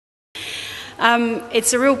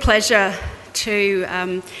It's a real pleasure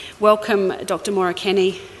to welcome Dr. Maura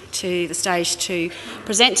to the stage to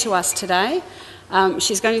present to us today.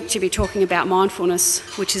 She's going to be talking about mindfulness,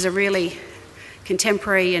 which is a really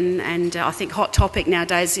contemporary and I think hot topic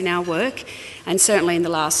nowadays in our work, and certainly in the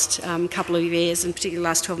last couple of years, and particularly the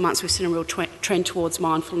last 12 months, we've seen a real trend towards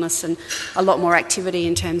mindfulness and a lot more activity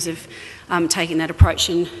in terms of taking that approach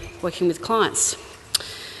and working with clients.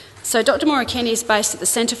 So Dr. Maura is based at the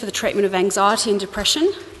Centre for the Treatment of Anxiety and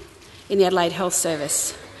Depression in the Adelaide Health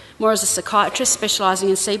Service. Maura is a psychiatrist specialising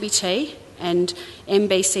in CBT and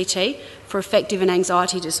MBCT for affective and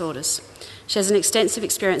anxiety disorders. She has an extensive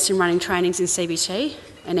experience in running trainings in CBT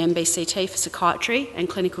and MBCT for psychiatry and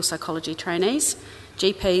clinical psychology trainees,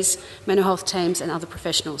 GPs, mental health teams and other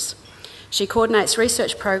professionals. She coordinates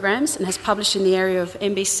research programs and has published in the area of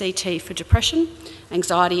MBCT for depression,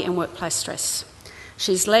 anxiety and workplace stress.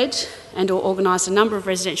 She's led and or organised a number of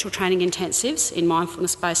residential training intensives in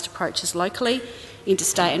mindfulness-based approaches locally,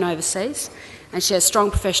 interstate and overseas, and she has strong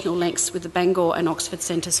professional links with the Bangor and Oxford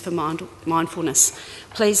Centres for Mindfulness.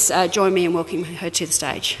 Please join me in welcoming her to the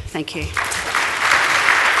stage. Thank you.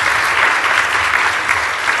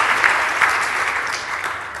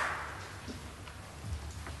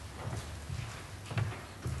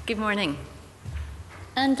 Good morning.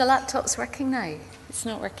 And the laptop's working now. It's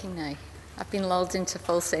not working now. I've been lulled into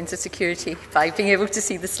false sense of security by being able to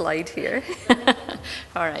see the slide here.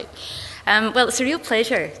 All right. Well, it's a real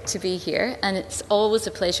pleasure to be here, and it's always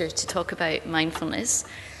a pleasure to talk about mindfulness.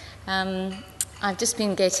 I've just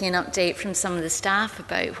been getting an update from some of the staff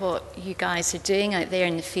about what you guys are doing out there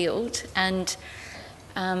in the field, and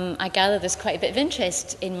I gather there's quite a bit of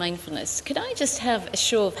interest in mindfulness. Could I just have a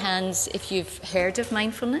show of hands if you've heard of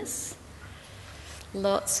mindfulness?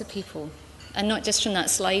 Lots of people. And not just from that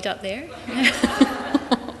slide up there.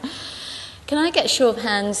 Can I get a show of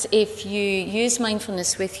hands if you use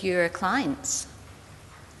mindfulness with your clients?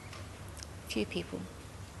 A few people.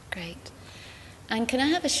 Great. And can I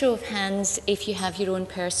have a show of hands if you have your own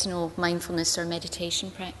personal mindfulness or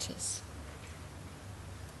meditation practice?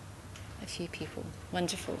 A few people.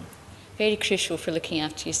 Wonderful. Very crucial for looking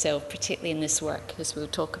after yourself, particularly in this work, as we'll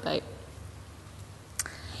talk about.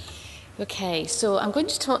 Okay, so I'm going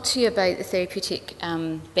to talk to you about the therapeutic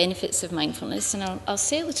benefits of mindfulness, and I'll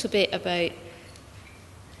say a little bit about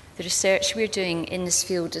the research we're doing in this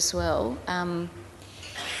field as well.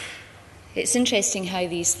 It's interesting how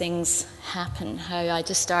these things happen, how I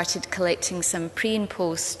just started collecting some pre- and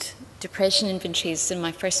post-depression inventories in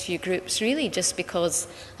my first few groups, really just because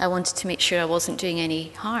I wanted to make sure I wasn't doing any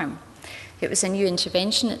harm. It was a new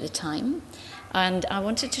intervention at the time, and I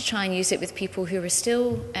wanted to try and use it with people who were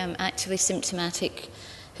still actively symptomatic,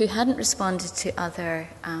 who hadn't responded to other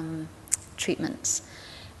treatments.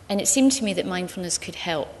 And it seemed to me that mindfulness could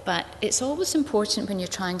help, but it's always important when you're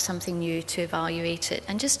trying something new to evaluate it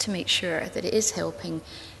and just to make sure that it is helping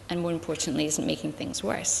and, more importantly, isn't making things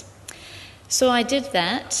worse. So I did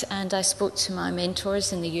that, and I spoke to my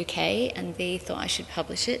mentors in the UK, and they thought I should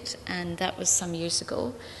publish it, and that was some years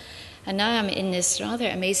ago. And now I'm in this rather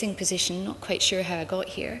amazing position, not quite sure how I got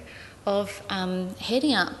here, of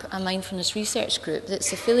heading up a mindfulness research group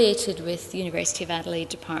that's affiliated with the University of Adelaide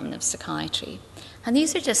Department of Psychiatry. And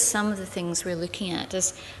these are just some of the things we're looking at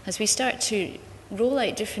as we start to roll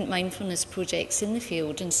out different mindfulness projects in the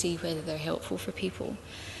field and see whether they're helpful for people.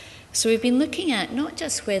 So we've been looking at not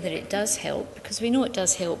just whether it does help, because we know it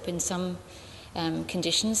does help in some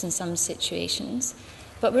conditions, in some situations,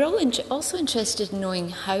 but we're also interested in knowing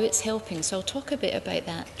how it's helping, so I'll talk a bit about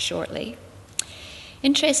that shortly.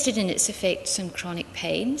 Interested in its effects on chronic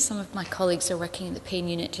pain. Some of my colleagues are working in the pain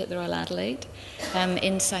unit at the Royal Adelaide.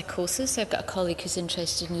 In psychosis, I've got a colleague who's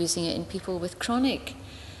interested in using it in people with chronic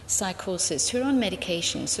psychosis who are on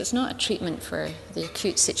medication, so it's not a treatment for the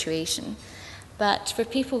acute situation, but for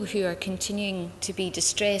people who are continuing to be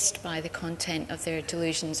distressed by the content of their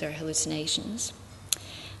delusions or hallucinations.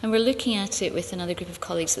 And we're looking at it with another group of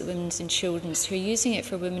colleagues at Women's and Children's who are using it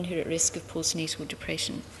for women who are at risk of postnatal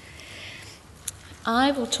depression. I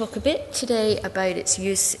will talk a bit today about its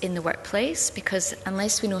use in the workplace, because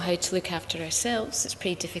unless we know how to look after ourselves, it's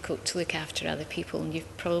pretty difficult to look after other people, and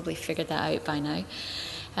you've probably figured that out by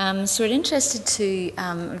now. So we're interested to,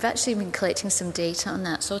 we've actually been collecting some data on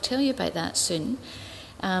that, so I'll tell you about that soon.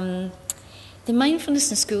 The Mindfulness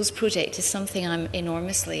in Schools project is something I'm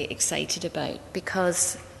enormously excited about,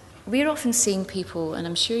 because we're often seeing people, and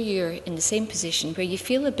I'm sure you're in the same position, where you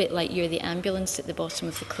feel a bit like you're the ambulance at the bottom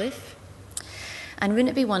of the cliff. And wouldn't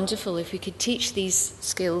it be wonderful if we could teach these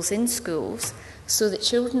skills in schools so that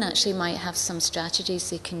children actually might have some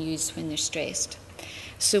strategies they can use when they're stressed?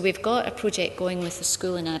 So we've got a project going with the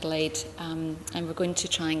school in Adelaide, and we're going to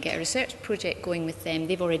try and get a research project going with them.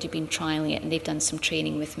 They've already been trialling it, and they've done some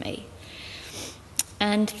training with me.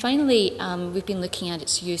 And finally, we've been looking at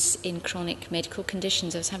its use in chronic medical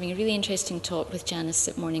conditions. I was having a really interesting talk with Janice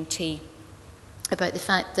at morning tea about the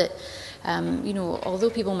fact that, although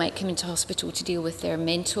people might come into hospital to deal with their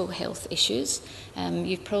mental health issues,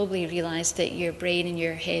 you've probably realised that your brain and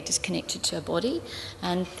your head is connected to a body,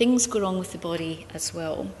 and things go wrong with the body as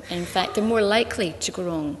well. In fact, they're more likely to go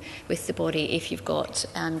wrong with the body if you've got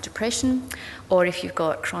depression or if you've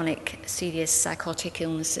got chronic, serious psychotic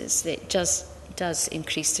illnesses. That just does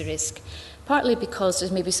increase the risk. Partly because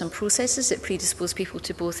there's maybe some processes that predispose people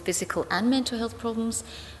to both physical and mental health problems,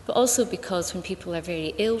 but also because when people are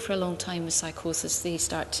very ill for a long time with psychosis, they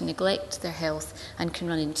start to neglect their health and can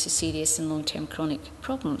run into serious and long-term chronic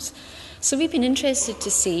problems. So we've been interested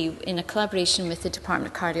to see, in a collaboration with the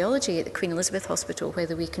Department of Cardiology at the Queen Elizabeth Hospital,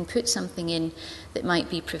 whether we can put something in that might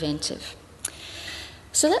be preventive.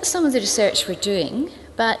 So that's some of the research we're doing,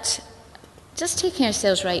 but just taking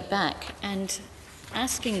ourselves right back and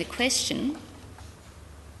asking the question,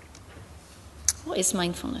 what is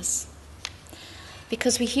mindfulness?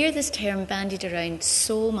 Because we hear this term bandied around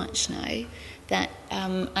so much now that,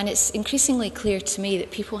 and it's increasingly clear to me that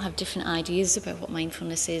people have different ideas about what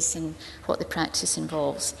mindfulness is and what the practice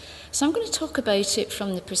involves. So I'm going to talk about it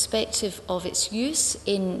from the perspective of its use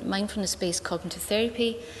in mindfulness-based cognitive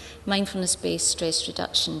therapy, mindfulness-based stress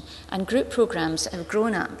reduction, and group programs that have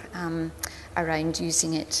grown up around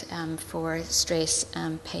using it for stress,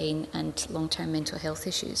 pain, and long-term mental health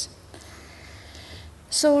issues.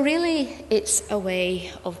 So really, it's a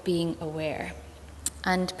way of being aware,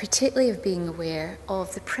 and particularly of being aware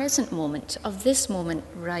of the present moment, of this moment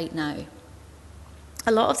right now.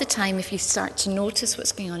 A lot of the time, if you start to notice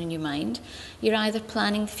what's going on in your mind, you're either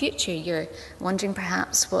planning the future, you're wondering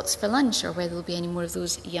perhaps what's for lunch, or whether there'll be any more of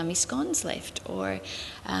those yummy scones left, or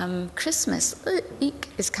Christmas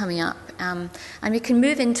is coming up, and we can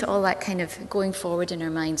move into all that kind of going forward in our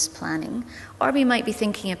minds planning. Or we might be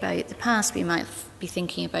thinking about the past, we might be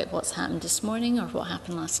thinking about what's happened this morning, or what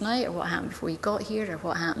happened last night, or what happened before you got here, or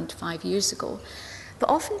what happened 5 years ago. But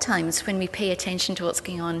oftentimes, when we pay attention to what's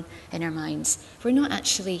going on in our minds, we're not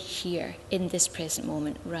actually here in this present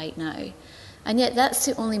moment right now. And yet that's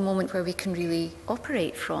the only moment where we can really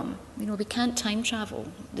operate from. We can't time travel.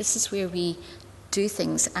 This is where we do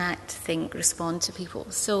things, act, think, respond to people.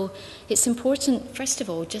 So it's important, first of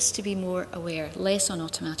all, just to be more aware, less on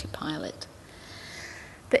automatic pilot.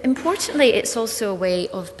 But importantly, it's also a way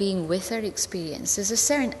of being with our experience. There's a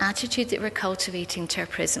certain attitude that we're cultivating to our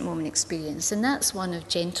present moment experience, and that's one of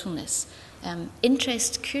gentleness,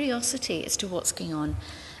 interest, curiosity as to what's going on,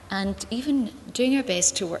 and even doing our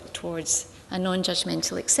best to work towards a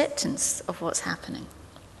non-judgmental acceptance of what's happening.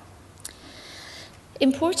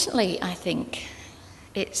 Importantly, I think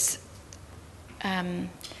it's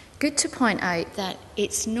good to point out that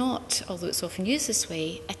it's not, although it's often used this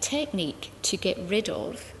way, a technique to get rid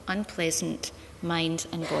of unpleasant mind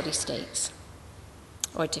and body states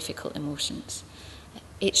or difficult emotions.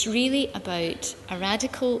 It's really about a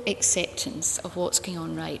radical acceptance of what's going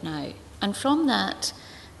on right now. And from that,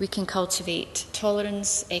 we can cultivate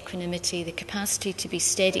tolerance, equanimity, the capacity to be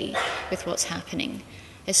steady with what's happening.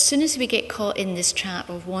 As soon as we get caught in this trap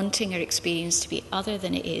of wanting our experience to be other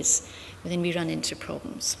than it is, then we run into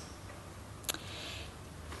problems.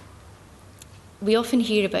 We often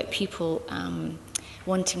hear about people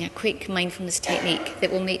wanting a quick mindfulness technique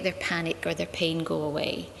that will make their panic or their pain go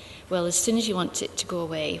away. Well, as soon as you want it to go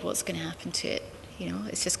away, what's going to happen to it?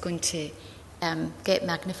 It's just going to get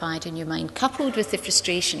magnified in your mind, coupled with the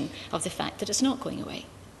frustration of the fact that it's not going away.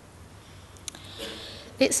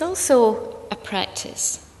 It's also a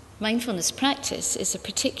practice. Mindfulness practice is a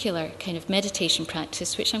particular kind of meditation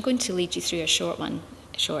practice, which I'm going to lead you through a short one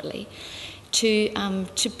shortly, to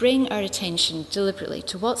bring our attention deliberately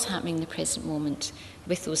to what's happening in the present moment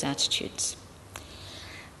with those attitudes.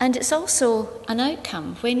 And it's also an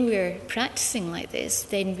outcome. When we're practicing like this,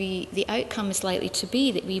 then the outcome is likely to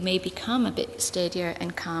be that we may become a bit steadier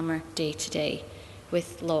and calmer day to day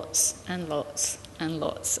with lots and lots and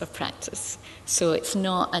lots of practice. So it's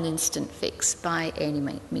not an instant fix by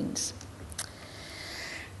any means.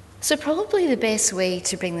 So probably the best way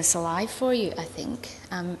to bring this alive for you, I think,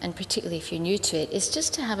 and particularly if you're new to it, is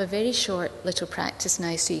just to have a very short little practice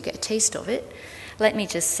now so you get a taste of it. Let me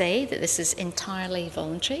just say that this is entirely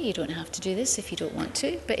voluntary. You don't have to do this if you don't want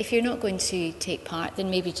to. But if you're not going to take part,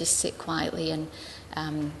 then maybe just sit quietly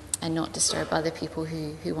and not disturb other people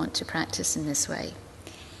who want to practice in this way.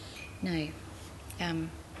 Now,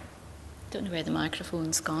 don't know where the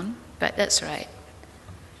microphone's gone, but that's right.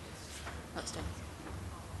 That's done.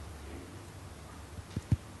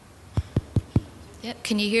 Yep,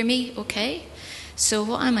 can you hear me okay? So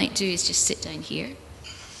what I might do is just sit down here.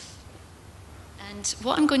 And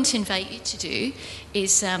what I'm going to invite you to do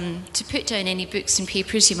is to put down any books and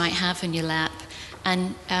papers you might have on your lap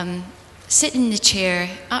and sit in the chair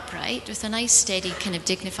upright with a nice steady kind of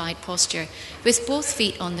dignified posture with both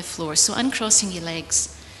feet on the floor. So uncrossing your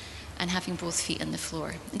legs and having both feet on the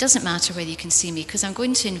floor. It doesn't matter whether you can see me because I'm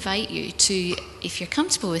going to invite you to, if you're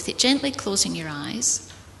comfortable with it, gently closing your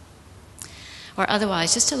eyes or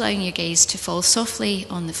otherwise just allowing your gaze to fall softly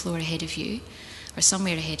on the floor ahead of you or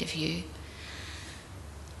somewhere ahead of you.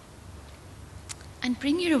 And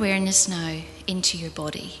bring your awareness now into your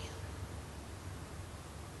body.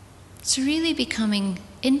 So really becoming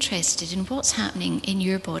interested in what's happening in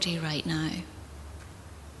your body right now.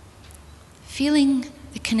 Feeling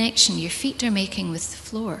the connection your feet are making with the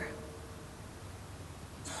floor.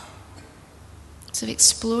 So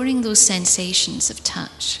exploring those sensations of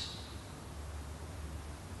touch.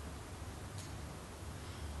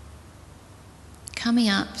 Coming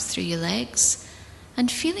up through your legs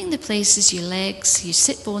and feeling the places your legs, your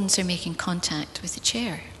sit bones are making contact with the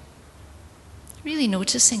chair. Really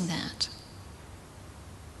noticing that.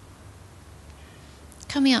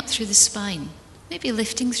 Coming up through the spine, maybe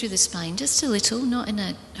lifting through the spine just a little, not in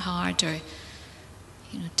a hard or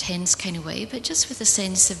tense kind of way, but just with a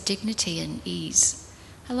sense of dignity and ease,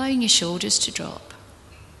 allowing your shoulders to drop.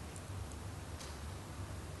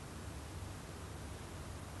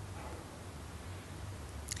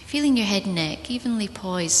 Feeling your head and neck evenly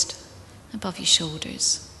poised above your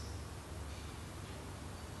shoulders.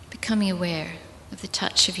 Becoming aware of the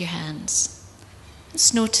touch of your hands.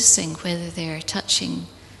 Just noticing whether they're touching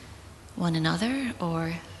one another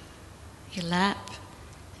or your lap.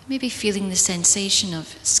 Maybe feeling the sensation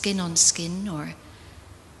of skin on skin or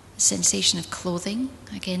the sensation of clothing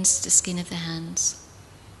against the skin of the hands.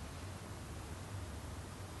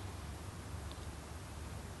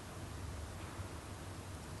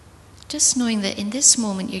 Just knowing that in this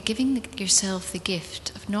moment you're giving yourself the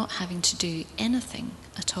gift of not having to do anything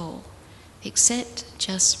at all, except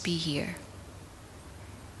just be here.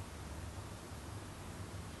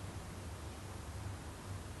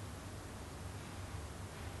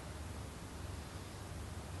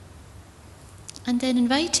 And then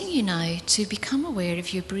inviting you now to become aware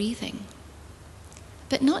of your breathing,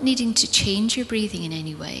 but not needing to change your breathing in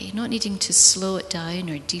any way, not needing to slow it down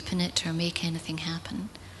or deepen it or make anything happen.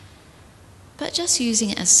 But just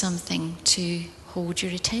using it as something to hold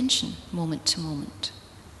your attention moment to moment.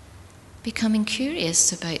 Becoming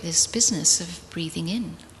curious about this business of breathing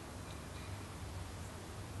in.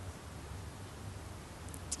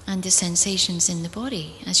 And the sensations in the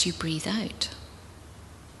body as you breathe out.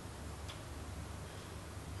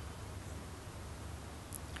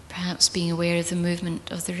 Perhaps being aware of the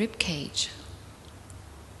movement of the rib cage.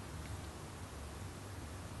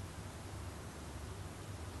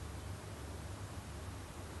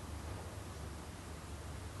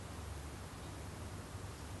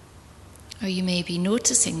 Or you may be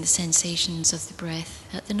noticing the sensations of the breath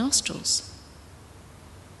at the nostrils.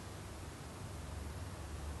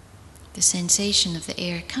 The sensation of the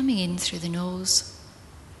air coming in through the nose,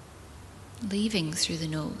 leaving through the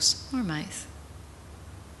nose or mouth.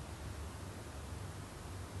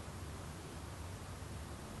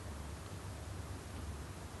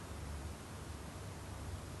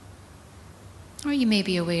 Or you may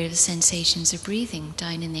be aware of the sensations of breathing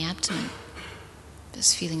down in the abdomen.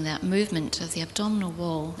 Just feeling that movement of the abdominal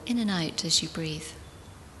wall in and out as you breathe.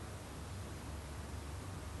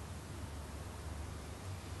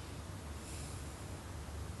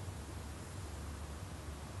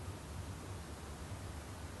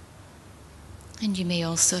 And you may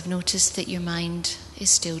also have noticed that your mind is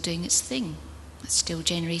still doing its thing. It's still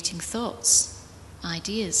generating thoughts,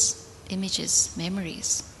 ideas, images,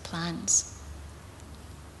 memories, plans.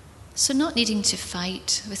 So not needing to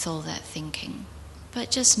fight with all that thinking, but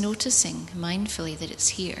just noticing mindfully that it's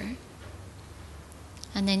here.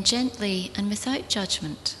 And then gently and without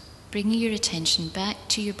judgment, bringing your attention back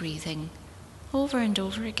to your breathing over and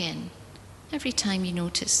over again, every time you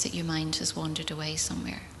notice that your mind has wandered away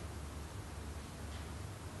somewhere.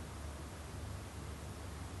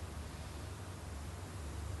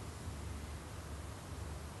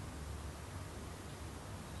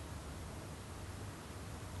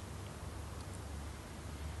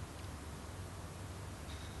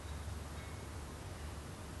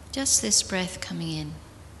 Just this breath coming in.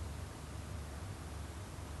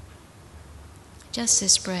 Just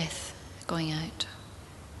this breath going out.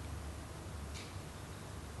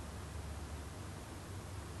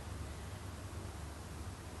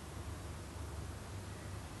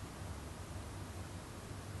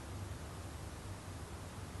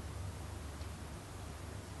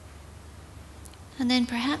 And then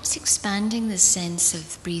perhaps expanding this sense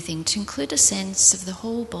of breathing to include a sense of the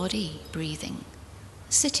whole body breathing,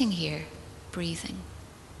 sitting here, breathing.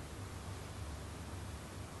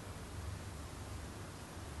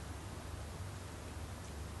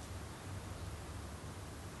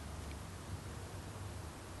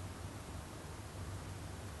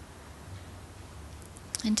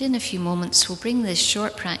 And in a few moments, we'll bring this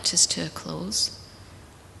short practice to a close.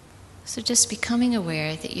 So just becoming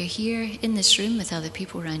aware that you're here in this room with other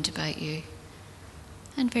people round about you,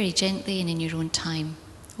 and very gently and in your own time,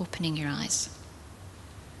 opening your eyes.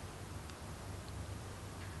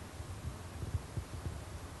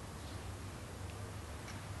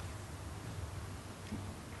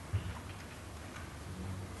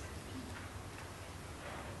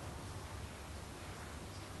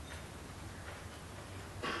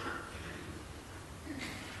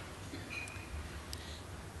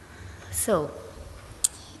 So,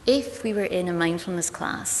 if we were in a mindfulness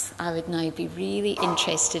class, I would now be really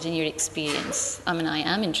interested in your experience. I mean, I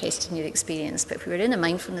am interested in your experience, but if we were in a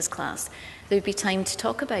mindfulness class, there would be time to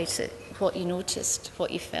talk about it, what you noticed,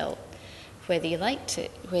 what you felt, whether you liked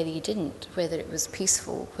it, whether you didn't, whether it was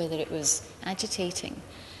peaceful, whether it was agitating,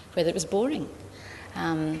 whether it was boring.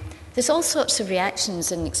 There's all sorts of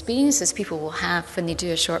reactions and experiences people will have when they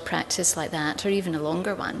do a short practice like that, or even a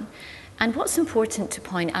longer one. And what's important to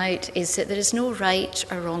point out is that there is no right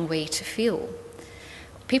or wrong way to feel.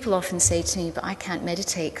 People often say to me, but I can't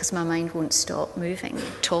meditate because my mind won't stop moving,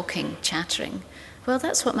 talking, chattering. Well,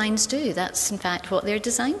 that's what minds do. That's, in fact, what they're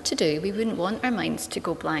designed to do. We wouldn't want our minds to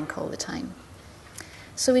go blank all the time.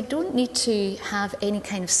 So we don't need to have any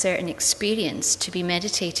kind of certain experience to be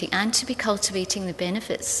meditating and to be cultivating the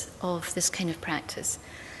benefits of this kind of practice.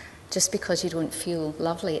 Just because you don't feel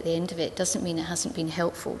lovely at the end of it doesn't mean it hasn't been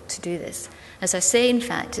helpful to do this. As I say, in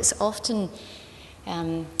fact, it's often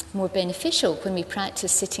more beneficial when we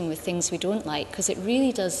practice sitting with things we don't like, because it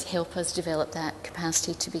really does help us develop that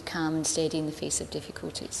capacity to be calm and steady in the face of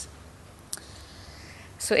difficulties.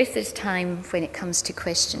 So if there's time when it comes to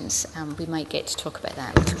questions, we might get to talk about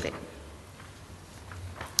that a little bit.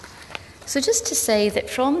 So just to say that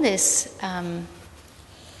from this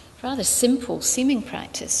rather simple seeming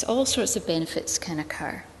practice, all sorts of benefits can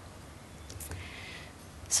occur.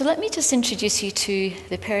 So let me just introduce you to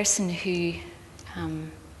the person who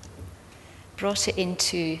brought it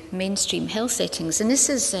into mainstream health settings. And this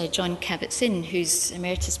is John Kabat-Zinn, who's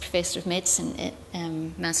Emeritus Professor of Medicine at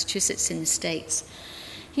Massachusetts in the States.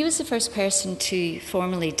 He was the first person to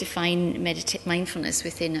formally define mindfulness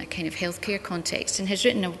within a kind of healthcare context, and has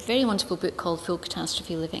written a very wonderful book called Full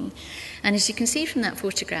Catastrophe Living. And as you can see from that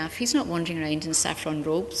photograph, he's not wandering around in saffron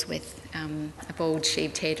robes with a bald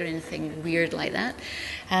shaved head or anything weird like that.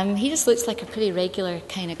 He just looks like a pretty regular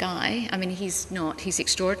kind of guy. I mean, he's not, he's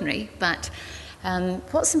extraordinary, but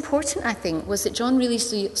what's important, I think, was that John really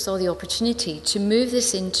saw the opportunity to move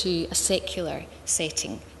this into a secular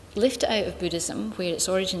setting, lift it out of Buddhism, where its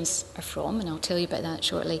origins are from, and I'll tell you about that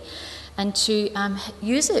shortly, and to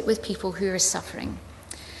use it with people who are suffering.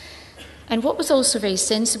 And what was also very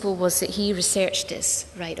sensible was that he researched this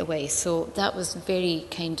right away, so that was very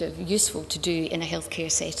kind of useful to do in a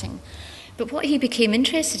healthcare setting. But what he became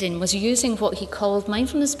interested in was using what he called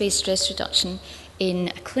mindfulness-based stress reduction in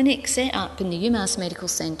a clinic set up in the UMass Medical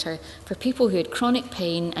Centre for people who had chronic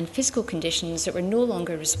pain and physical conditions that were no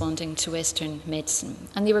longer responding to Western medicine.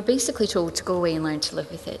 And they were basically told to go away and learn to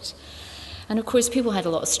live with it. And of course, people had a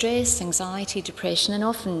lot of stress, anxiety, depression, and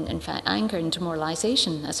often, in fact, anger and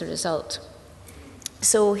demoralisation as a result.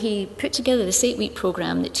 So he put together this 8-week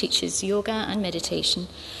programme that teaches yoga and meditation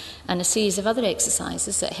and a series of other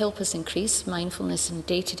exercises that help us increase mindfulness in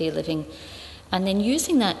day-to-day living, and then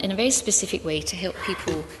using that in a very specific way to help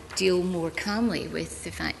people deal more calmly with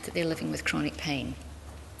the fact that they're living with chronic pain.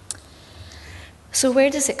 So where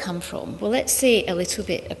does it come from? Well, let's say a little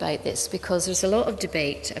bit about this, because there's a lot of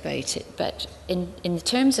debate about it, but in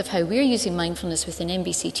terms of how we're using mindfulness within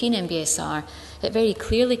MBCT and MBSR, it very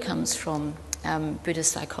clearly comes from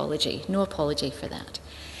Buddhist psychology. No apology for that.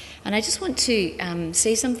 And I just want to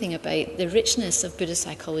say something about the richness of Buddhist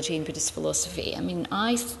psychology and Buddhist philosophy. I mean,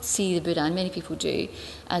 I see the Buddha, and many people do,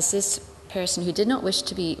 as this person who did not wish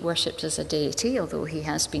to be worshipped as a deity, although he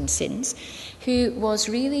has been since, who was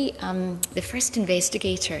really the first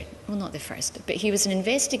investigator, well, not the first, but he was an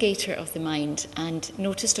investigator of the mind and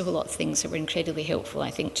noticed a whole lot of things that were incredibly helpful, I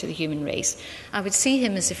think, to the human race. I would see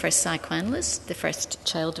him as the first psychoanalyst, the first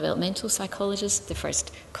child developmental psychologist, the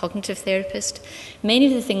first cognitive therapist. Many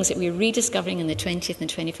of the things that we're rediscovering in the 20th and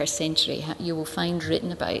 21st century you will find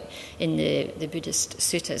written about in the Buddhist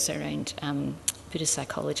suttas around Buddhist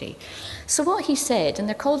psychology. So what he said, and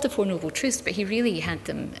they're called the Four Noble Truths, but he really had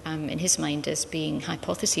them in his mind as being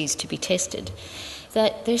hypotheses to be tested,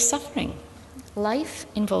 that there's suffering. Life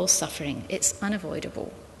involves suffering. It's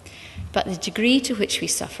unavoidable. But the degree to which we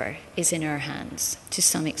suffer is in our hands, to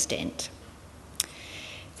some extent.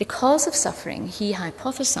 The cause of suffering, he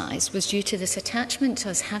hypothesized, was due to this attachment to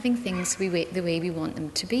us having things the way we want them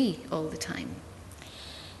to be all the time.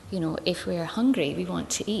 You know, if we're hungry, we want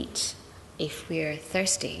to eat. If we're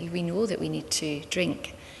thirsty, we know that we need to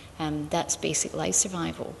drink. That's basic life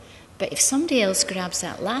survival. But if somebody else grabs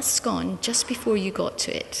that last scone just before you got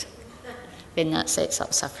to it, then that sets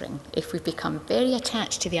up suffering. If we've become very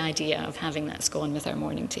attached to the idea of having that scone with our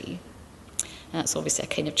morning tea. That's obviously a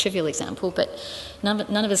kind of trivial example, but none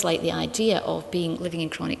of us like the idea of living in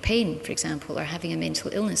chronic pain, for example, or having a mental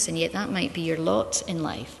illness, and yet that might be your lot in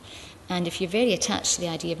life. And if you're very attached to the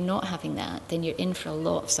idea of not having that, then you're in for a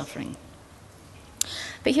lot of suffering.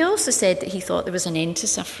 But he also said that he thought there was an end to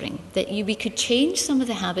suffering, that we could change some of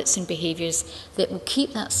the habits and behaviours that will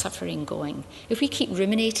keep that suffering going. If we keep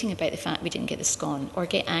ruminating about the fact we didn't get the scone, or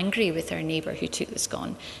get angry with our neighbour who took the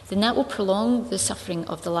scone, then that will prolong the suffering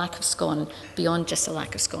of the lack of scone beyond just the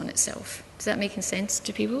lack of scone itself. Is that making sense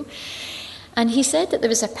to people? And he said that there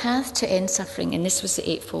was a path to end suffering, and this was the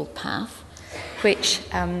Eightfold Path, which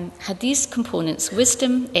had these components: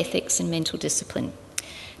 wisdom, ethics, and mental discipline.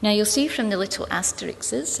 Now, you'll see from the little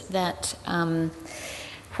asterisks that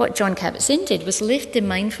what John Kabat-Zinn did was lift the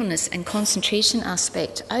mindfulness and concentration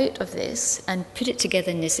aspect out of this and put it together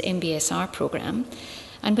in this MBSR program.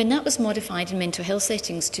 And when that was modified in mental health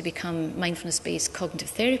settings to become mindfulness-based cognitive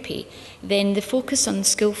therapy, then the focus on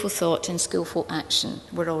skillful thought and skillful action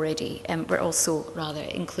were also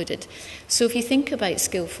included. So if you think about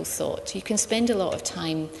skillful thought, you can spend a lot of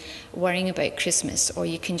time worrying about Christmas, or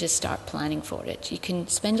you can just start planning for it. You can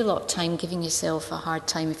spend a lot of time giving yourself a hard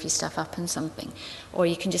time if you stuff up on something, or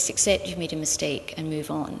you can just accept you've made a mistake and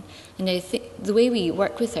move on. And now the way we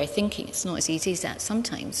work with our thinking, it's not as easy as that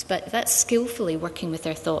sometimes, but that's skillfully working with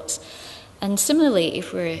our thoughts. And similarly,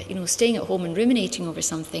 if we're staying at home and ruminating over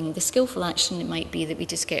something, the skillful action, it might be that we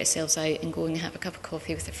just get ourselves out and go and have a cup of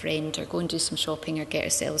coffee with a friend, or go and do some shopping, or get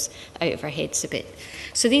ourselves out of our heads a bit.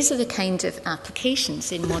 So these are the kind of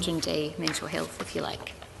applications in modern day mental health, if you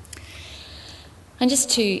like. And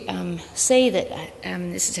just to say that,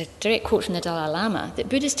 this is a direct quote from the Dalai Lama, that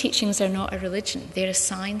Buddhist teachings are not a religion, they're a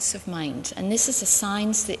science of mind. And this is a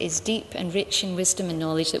science that is deep and rich in wisdom and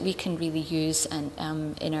knowledge that we can really use in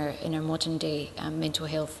our modern day mental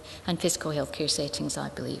health and physical healthcare settings, I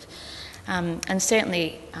believe. And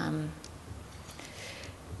certainly,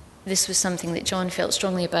 this was something that John felt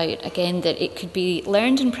strongly about, again, that it could be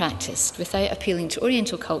learned and practiced without appealing to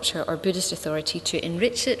Oriental culture or Buddhist authority to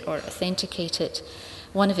enrich it or authenticate it.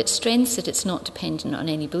 One of its strengths is that it's not dependent on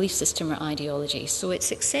any belief system or ideology, so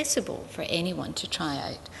it's accessible for anyone to try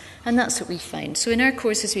out. And that's what we've found. So in our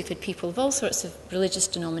courses, we've had people of all sorts of religious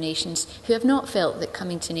denominations who have not felt that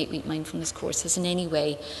coming to an 8-week mindfulness course has in any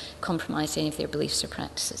way compromised any of their beliefs or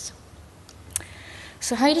practices.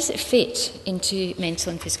 So how does it fit into mental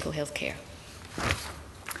and physical health care?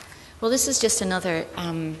 Well, this is just another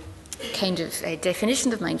kind of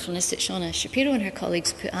definition of mindfulness that Shauna Shapiro and her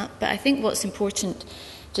colleagues put up, but I think what's important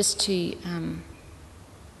just to... let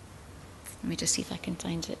me just see if I can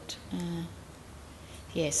find it.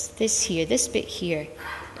 Yes, this bit here,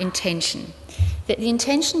 intention. That the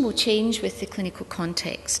intention will change with the clinical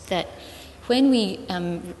context, that when we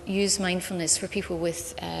use mindfulness for people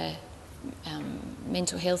with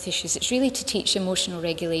mental health issues, it's really to teach emotional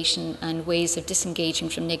regulation and ways of disengaging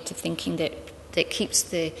from negative thinking that keeps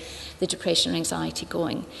the depression or anxiety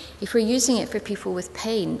going. If we're using it for people with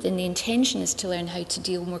pain, then the intention is to learn how to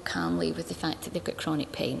deal more calmly with the fact that they've got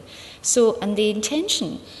chronic pain. And the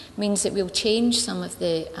intention means that we'll change some of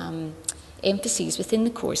the emphases within the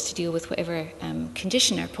course to deal with whatever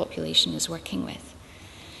condition our population is working with.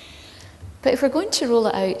 But if we're going to roll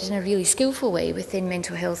it out in a really skillful way within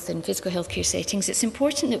mental health and physical healthcare settings, it's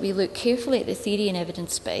important that we look carefully at the theory and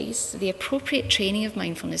evidence base, the appropriate training of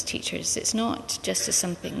mindfulness teachers. It's not just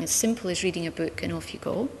something as simple as reading a book and off you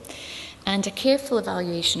go, and a careful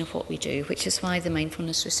evaluation of what we do, which is why the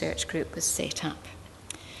Mindfulness Research Group was set up.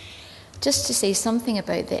 Just to say something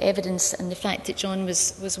about the evidence and the fact that John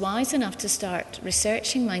was wise enough to start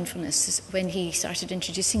researching mindfulness when he started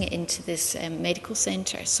introducing it into this medical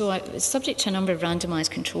centre. So it was subject to a number of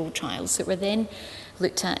randomised controlled trials that were then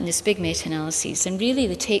looked at in this big meta-analysis. And really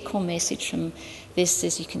the take-home message from this,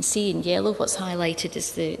 as you can see in yellow, what's highlighted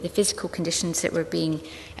is the physical conditions that were being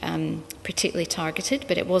particularly targeted,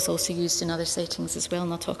 but it was also used in other settings as well,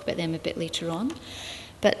 and I'll talk about them a bit later on.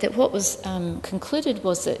 but that what was concluded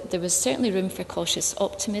was that there was certainly room for cautious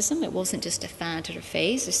optimism. It wasn't just a fad or a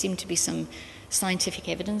phase. There seemed to be some scientific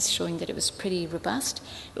evidence showing that it was pretty robust.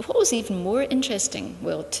 But what was even more interesting,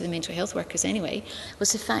 well, to the mental health workers anyway,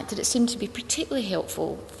 was the fact that it seemed to be particularly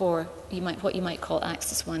helpful for what you might call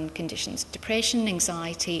Axis 1 conditions. Depression,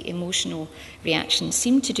 anxiety, emotional reactions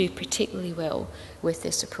seemed to do particularly well with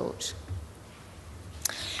this approach.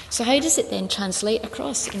 So how does it then translate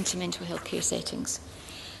across into mental health care settings?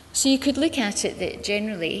 So you could look at it that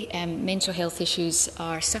generally mental health issues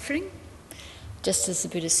are suffering, just as the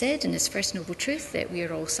Buddha said in his First Noble Truth, that we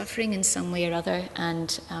are all suffering in some way or other,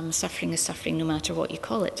 and suffering is suffering no matter what you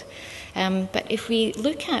call it. But if we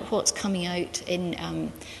look at what's coming out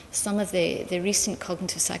in some of the recent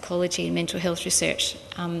cognitive psychology and mental health research,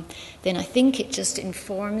 then I think it just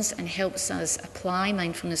informs and helps us apply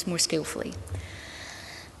mindfulness more skillfully.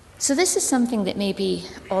 So this is something that maybe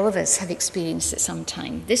all of us have experienced at some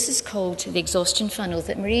time. This is called the exhaustion funnel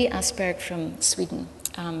that Marie Asperg from Sweden,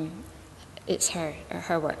 it's her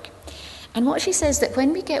work. And what she says that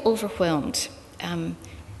when we get overwhelmed,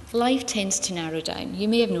 life tends to narrow down. You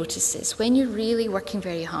may have noticed this. When you're really working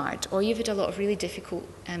very hard, or you've had a lot of really difficult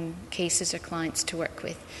cases or clients to work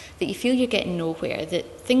with, that you feel you're getting nowhere,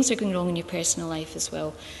 that things are going wrong in your personal life as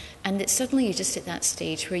well, and that suddenly you're just at that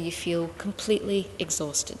stage where you feel completely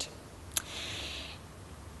exhausted.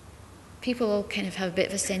 People all kind of have a bit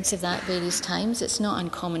of a sense of that various times. It's not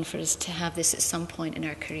uncommon for us to have this at some point in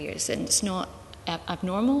our careers, and it's not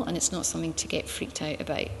abnormal, and it's not something to get freaked out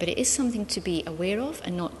about, but it is something to be aware of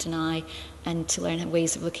and not deny, and to learn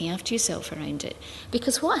ways of looking after yourself around it.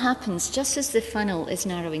 Because what happens, just as the funnel is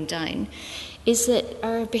narrowing down, is that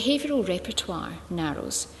our behavioural repertoire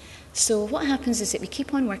narrows. So what happens is that we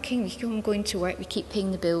keep on working, we keep on going to work, we keep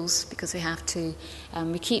paying the bills because we have to,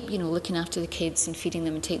 we keep looking after the kids and feeding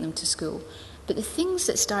them and taking them to school. But the things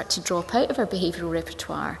that start to drop out of our behavioural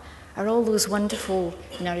repertoire are all those wonderful,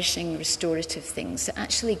 nourishing, restorative things that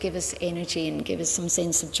actually give us energy and give us some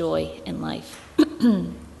sense of joy in life.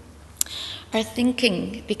 Our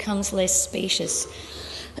thinking becomes less spacious.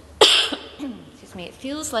 It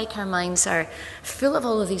feels like our minds are full of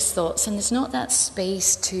all of these thoughts, and there's not that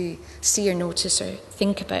space to see or notice or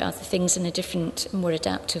think about other things in a different, more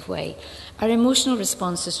adaptive way. Our emotional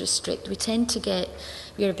responses restrict.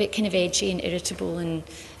 We're a bit kind of edgy and irritable and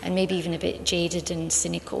maybe even a bit jaded and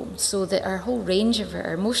cynical, so that our whole range of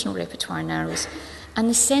our emotional repertoire narrows. And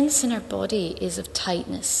the sense in our body is of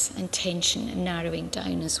tightness and tension and narrowing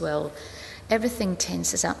down as well. Everything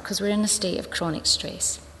tenses up because we're in a state of chronic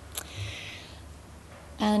stress.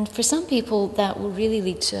 And for some people, that will really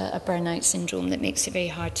lead to a burnout syndrome that makes it very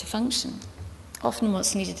hard to function. Often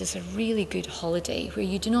what's needed is a really good holiday where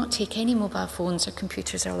you do not take any mobile phones or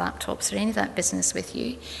computers or laptops or any of that business with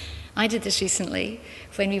you. I did this recently.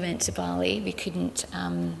 When we went to Bali, we couldn't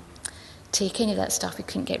take any of that stuff. We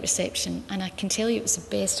couldn't get reception. And I can tell you it was the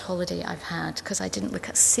best holiday I've had because I didn't look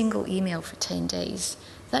at a single email for 10 days.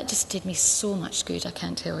 That just did me so much good, I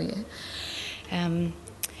can't tell you.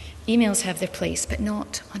 Emails have their place, but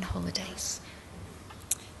not on holidays.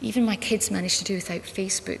 Even my kids managed to do without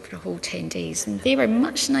Facebook for a whole 10 days, and they were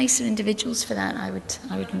much nicer individuals for that, I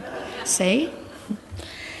would say.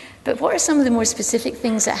 But what are some of the more specific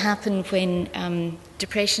things that happen when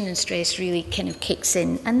depression and stress really kind of kicks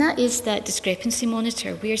in? And that is that discrepancy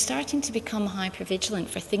monitor. We are starting to become hypervigilant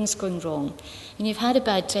for things going wrong. And you've had a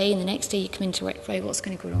bad day, and the next day you come into work, right, what's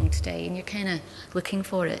going to go wrong today? And you're kind of looking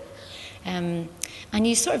for it. And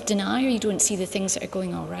you sort of deny or you don't see the things that are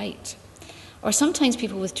going all right. Or sometimes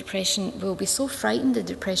people with depression will be so frightened that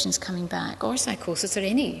depression's coming back, or psychosis or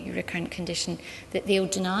any recurrent condition, that they'll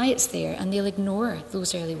deny it's there and they'll ignore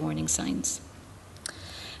those early warning signs.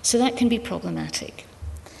 So that can be problematic.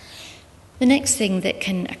 The next thing that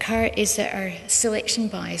can occur is that our selection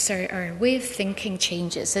bias, our way of thinking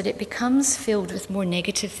changes, that it becomes filled with more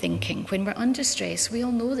negative thinking. When we're under stress, we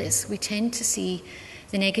all know this, we tend to see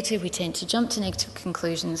the negative, we tend to jump to negative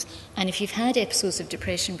conclusions, and if you've had episodes of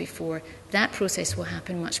depression before, that process will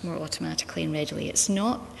happen much more automatically and readily. It's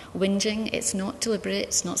not whinging, it's not deliberate,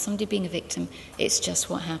 it's not somebody being a victim, it's just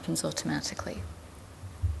what happens automatically.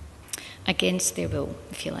 Against their will,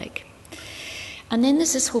 if you like. And then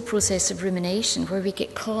there's this whole process of rumination where we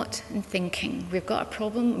get caught in thinking. We've got a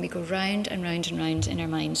problem and we go round and round and round in our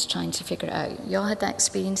minds trying to figure it out. You all had that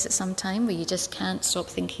experience at some time where you just can't stop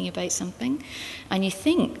thinking about something, and you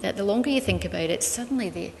think that the longer you think about it,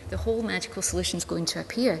 suddenly the whole magical solution is going to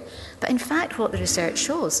appear. But in fact, what the research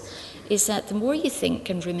shows is that the more you think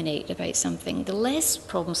and ruminate about something, the less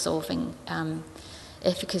problem-solving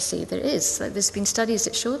efficacy there is. Like, there's been studies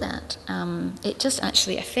that show that. It just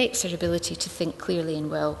actually affects our ability to think clearly and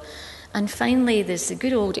well. And finally, there's the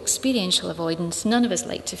good old experiential avoidance. None of us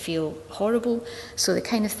like to feel horrible, so the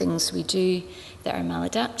kind of things we do that are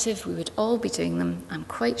maladaptive, we would all be doing them, I'm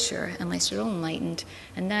quite sure, unless you're all enlightened,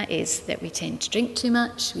 and that is that we tend to drink too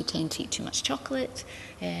much, we tend to eat too much chocolate,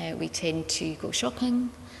 we tend to go shopping.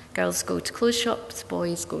 Girls go to clothes shops,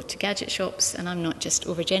 boys go to gadget shops, and I'm not just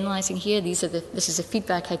overgeneralising here. This is the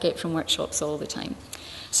feedback I get from workshops all the time.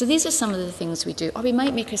 So these are some of the things we do. Or we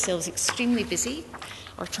might make ourselves extremely busy,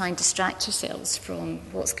 or try and distract ourselves from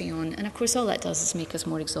what's going on. And of course, all that does is make us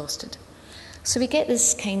more exhausted. So we get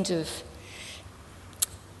this kind of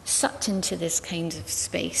sucked into this kind of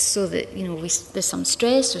space, so that, you know, there's some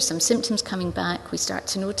stress or some symptoms coming back. We start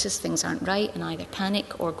to notice things aren't right and either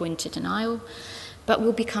panic or go into denial. But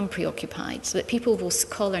we'll become preoccupied, so that people will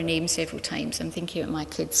call our name several times. I'm thinking about my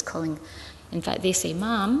kids calling, in fact, they say,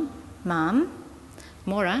 Mom,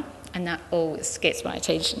 Maura, and that always gets my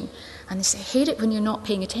attention. And they say, I hate it when you're not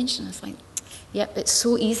paying attention. I was like, yep, it's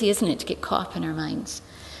so easy, isn't it, to get caught up in our minds.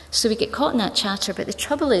 So we get caught in that chatter, but the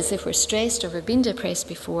trouble is, if we're stressed or we've been depressed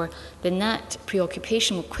before, then that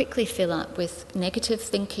preoccupation will quickly fill up with negative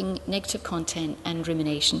thinking, negative content, and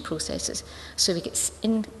rumination processes. So we get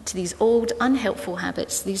into these old, unhelpful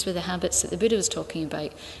habits. These were the habits that the Buddha was talking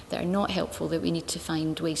about that are not helpful, that we need to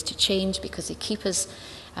find ways to change because they keep us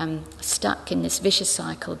stuck in this vicious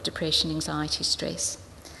cycle of depression, anxiety, stress.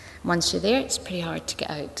 Once you're there, it's pretty hard to get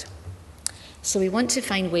out. So we want to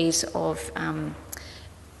find ways of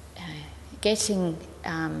getting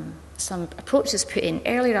some approaches put in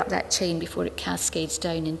earlier up that chain before it cascades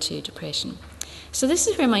down into depression. So this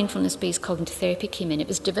is where mindfulness-based cognitive therapy came in. It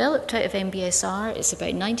was developed out of MBSR. It's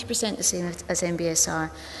about 90% the same as MBSR.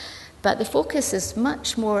 But the focus is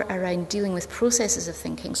much more around dealing with processes of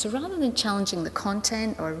thinking. So rather than challenging the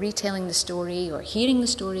content or retelling the story or hearing the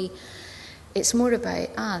story, it's more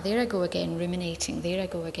about, there I go again ruminating, there I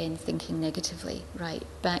go again thinking negatively. Right,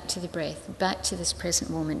 back to the breath, back to this present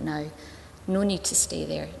moment now. No need to stay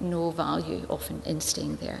there, no value often in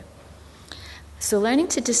staying there. So learning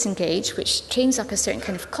to disengage, which trains up a certain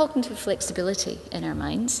kind of cognitive flexibility in our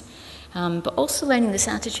minds, but also learning this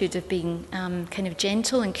attitude of being kind of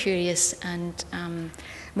gentle and curious and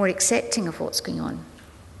more accepting of what's going on,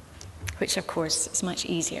 which of course is much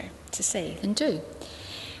easier to say than do,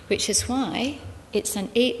 which is why it's an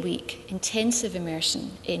 8-week intensive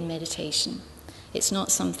immersion in meditation. It's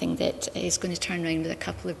not something that is going to turn around with a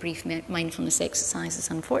couple of brief mindfulness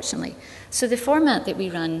exercises, unfortunately. So the format that we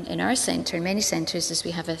run in our centre, in many centres, is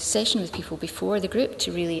we have a session with people before the group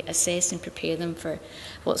to really assess and prepare them for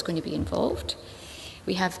what's going to be involved.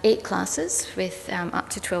 We have 8 classes with up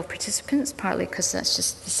to 12 participants, partly because that's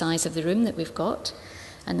just the size of the room that we've got.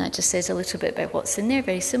 And that just says a little bit about what's in there,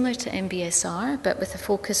 very similar to MBSR, but with a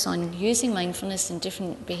focus on using mindfulness and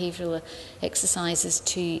different behavioural exercises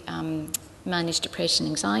to manage depression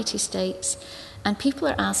and anxiety states. And people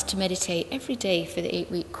are asked to meditate every day for the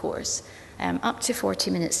 8-week course, up to 40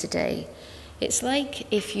 minutes a day. It's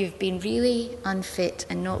like if you've been really unfit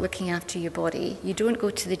and not looking after your body, you don't go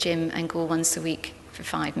to the gym and go once a week for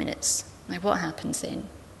 5 minutes. Like, what happens then?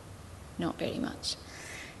 Not very much.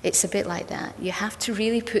 It's a bit like that. You have to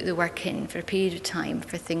really put the work in for a period of time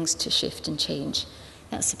for things to shift and change.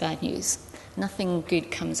 That's the bad news. Nothing good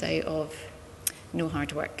comes out of no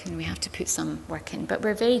hard work, and we have to put some work in. But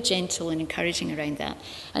we're very gentle and encouraging around that.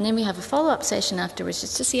 And then we have a follow-up session afterwards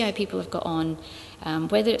just to see how people have got on,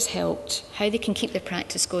 whether it's helped, how they can keep their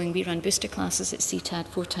practice going. We run booster classes at CTAD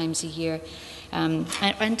 4 times a year.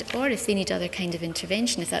 Or if they need other kind of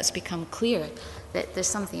intervention, if that's become clear that there's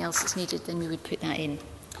something else that's needed, then we would put that in.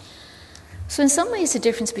 So in some ways, the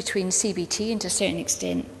difference between CBT and to a certain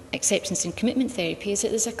extent acceptance and commitment therapy is that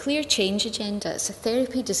there's a clear change agenda. It's a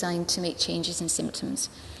therapy designed to make changes in symptoms.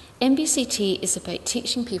 MBCT is about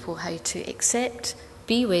teaching people how to accept,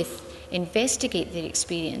 be with, investigate their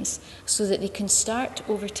experience so that they can start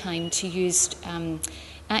over time to use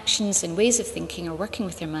actions and ways of thinking or working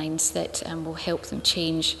with their minds that will help them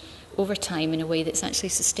change over time in a way that's actually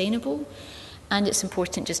sustainable. And it's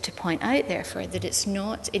important just to point out, therefore, that it's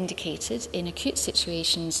not indicated in acute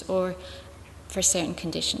situations or for certain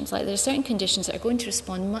conditions. Like, there are certain conditions that are going to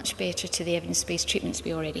respond much better to the evidence-based treatments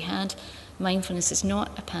we already had. Mindfulness is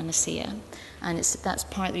not a panacea, and that's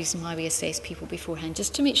part of the reason why we assess people beforehand,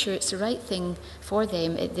 just to make sure it's the right thing for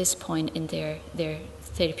them at this point in their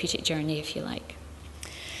therapeutic journey, if you like.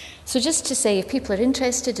 So just to say, if people are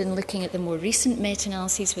interested in looking at the more recent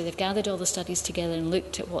meta-analyses where they've gathered all the studies together and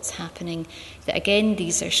looked at what's happening, that again,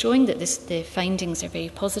 these are showing that the findings are very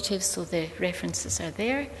positive, so the references are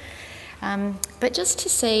there. But just to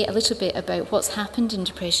say a little bit about what's happened in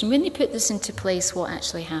depression, when they put this into place, what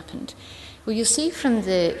actually happened? Well, you'll see from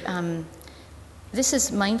this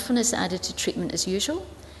is mindfulness added to treatment as usual,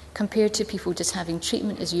 compared to people just having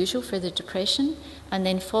treatment as usual for their depression, and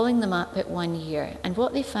then following them up at 1 year. And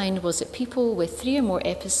what they found was that people with 3 or more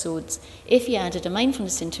episodes, if you added a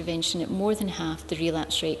mindfulness intervention, it more than halved the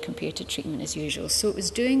relapse rate compared to treatment as usual. So it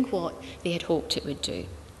was doing what they had hoped it would do.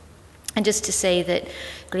 And just to say that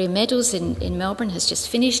Graham Meadows in Melbourne has just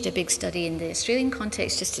finished a big study in the Australian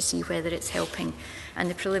context just to see whether it's helping, and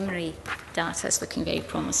the preliminary data is looking very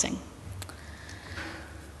promising.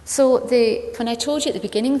 So when I told you at the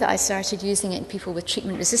beginning that I started using it in people with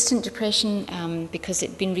treatment-resistant depression because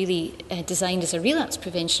it'd been really designed as a relapse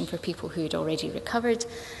prevention for people who had already recovered,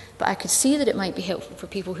 but I could see that it might be helpful for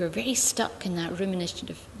people who are very stuck in that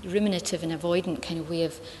ruminative and avoidant kind of way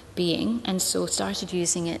of being, and so started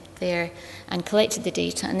using it there and collected the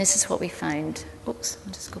data, and this is what we found. Oops,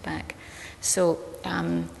 I'll just go back. So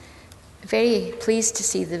very pleased to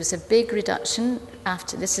see there was a big reduction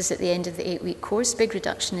after, this is at the end of the 8-week course, big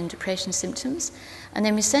reduction in depression symptoms. And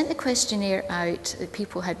then we sent the questionnaire out that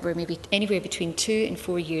people were maybe anywhere between 2 and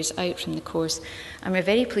 4 years out from the course. And we're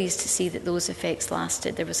very pleased to see that those effects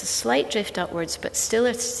lasted. There was a slight drift upwards, but still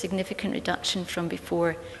a significant reduction from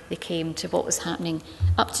before they came to what was happening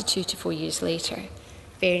up to 2 to 4 years later.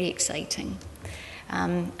 Very exciting.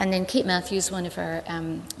 And then Kate Matthews, one of our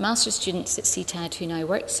master's students at CTAD, who now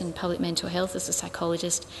works in public mental health as a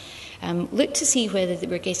psychologist, looked to see whether they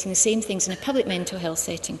were getting the same things in a public mental health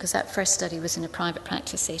setting, because that first study was in a private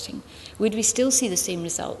practice setting. Would we still see the same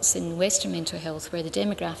results in Western mental health, where the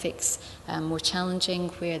demographics are more challenging,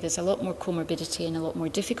 where there's a lot more comorbidity and a lot more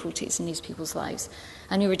difficulties in these people's lives?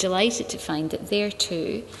 And we were delighted to find that there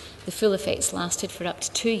too, the full effects lasted for up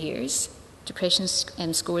to 2 years. Depression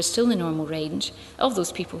score is still in the normal range of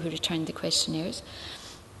those people who returned the questionnaires,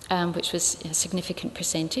 which was a significant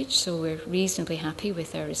percentage, so we're reasonably happy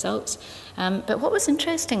with our results. But what was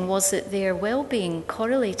interesting was that their well-being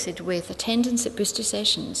correlated with attendance at booster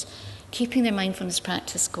sessions, keeping their mindfulness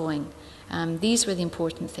practice going. These were the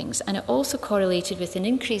important things. And it also correlated with an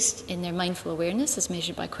increase in their mindful awareness as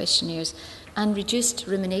measured by questionnaires and reduced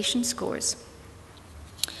rumination scores.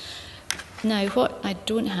 Now, what I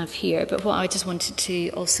don't have here, but what I just wanted to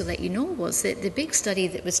also let you know was that the big study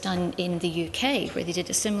that was done in the UK, where they did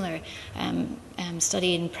a similar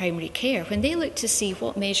study in primary care, when they looked to see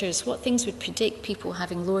what things would predict people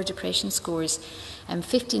having lower depression scores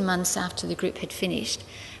 15 months after the group had finished,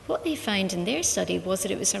 what they found in their study was that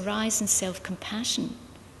it was a rise in self-compassion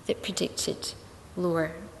that predicted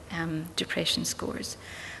lower depression scores.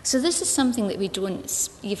 So this is something that we don't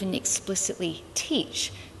even explicitly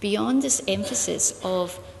teach, beyond this emphasis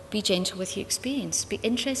of be gentle with your experience, be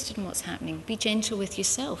interested in what's happening, be gentle with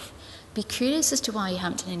yourself, be curious as to why you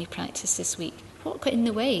haven't done any practice this week. What got in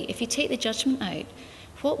the way? If you take the judgment out,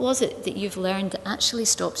 what was it that you've learned that actually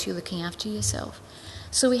stops you looking after yourself?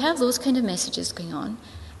 So we have those kind of messages going on,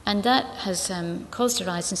 and that has caused a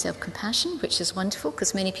rise in self-compassion, which is wonderful,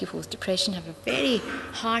 because many people with depression have a very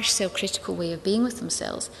harsh, self-critical way of being with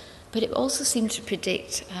themselves. But it also seemed to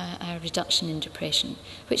predict a reduction in depression,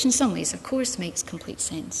 which in some ways, of course, makes complete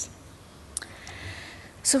sense.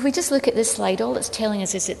 So if we just look at this slide, all it's telling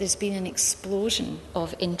us is that there's been an explosion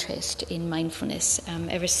of interest in mindfulness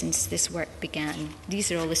ever since this work began. These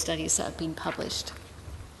are all the studies that have been published.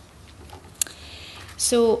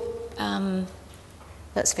 So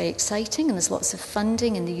that's very exciting, and there's lots of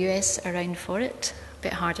funding in the US around for it. A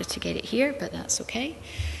bit harder to get it here, but that's okay.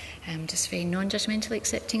 I'm just very non-judgmentally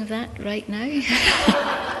accepting of that right now.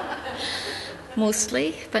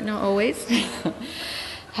 Mostly, but not always.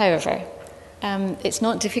 However, it's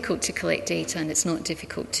not difficult to collect data, and it's not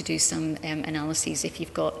difficult to do some analyses if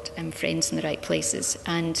you've got friends in the right places.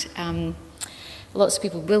 And lots of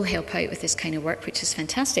people will help out with this kind of work, which is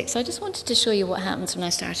fantastic. So I just wanted to show you what happens when I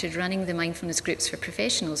started running the mindfulness groups for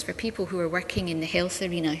professionals, for people who are working in the health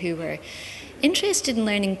arena, who were interested in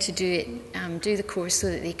learning to do the course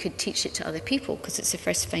so that they could teach it to other people, because it's the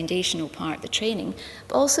first foundational part of the training,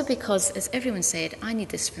 but also because, as everyone said, I need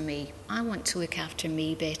this for me. I want to look after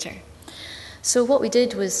me better. So what we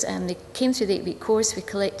did was they came through the 8-week course. We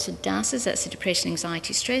collected DASs, that's the Depression,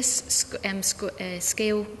 Anxiety, Stress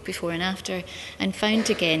scale before and after, and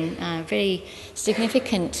found again a very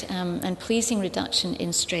significant and pleasing reduction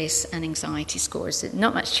in stress and anxiety scores.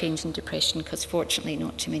 Not much change in depression, because fortunately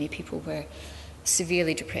not too many people were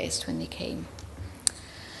severely depressed when they came.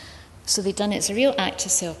 So they'd done it as a real act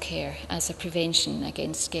of self-care, as a prevention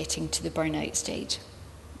against getting to the burnout stage.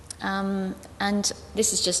 And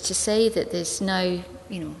this is just to say that there's now,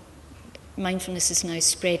 mindfulness is now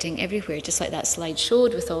spreading everywhere, just like that slide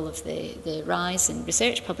showed, with all of the rise in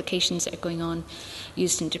research publications that are going on,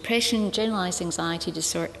 used in depression, generalised anxiety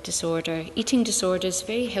disorder, eating disorders,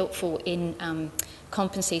 very helpful in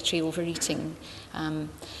compensatory overeating,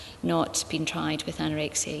 not been tried with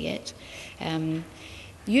anorexia yet.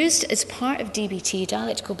 Used as part of DBT,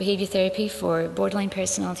 dialectical behaviour therapy, for borderline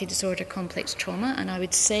personality disorder, complex trauma, and I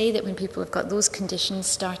would say that when people have got those conditions,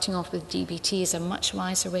 starting off with DBT is a much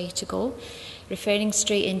wiser way to go. Referring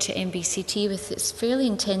straight into MBCT with its fairly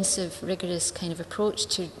intensive, rigorous kind of approach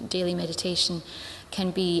to daily meditation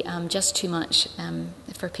can be just too much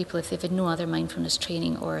for people if they've had no other mindfulness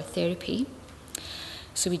training or therapy.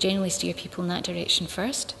 So we generally steer people in that direction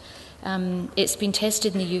first. It's been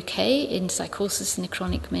tested in the UK in psychosis in the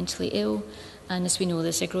chronic mentally ill, and as we know,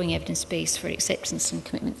 there's a growing evidence base for acceptance and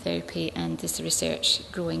commitment therapy, and there's the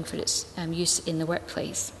research growing for its use in the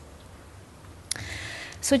workplace.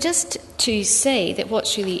 So just to say that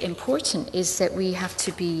what's really important is that we have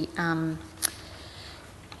to be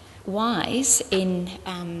wise in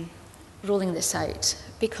rolling this out,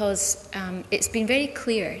 because it's been very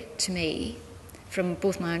clear to me from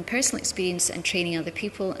both my own personal experience and training other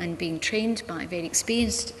people and being trained by very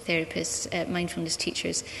experienced therapists, mindfulness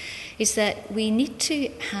teachers, is that we need to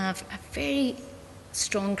have a very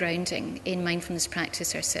strong grounding in mindfulness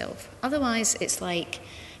practice ourselves. Otherwise, it's like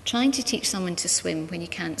trying to teach someone to swim when you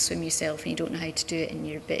can't swim yourself and you don't know how to do it and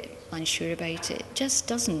you're a bit unsure about it. It just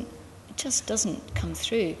doesn't come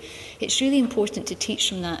through. It's really important to teach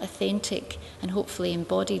from that authentic and hopefully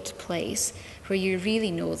embodied place where you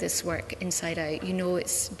really know this work inside out. You know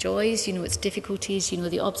its joys, you know its difficulties, you know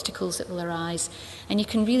the obstacles that will arise, and you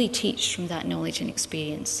can really teach from that knowledge and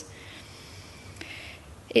experience.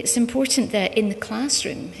 It's important that in the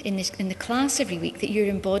classroom, in the class every week, that you're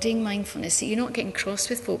embodying mindfulness, that you're not getting cross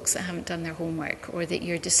with folks that haven't done their homework, or that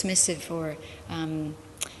you're dismissive or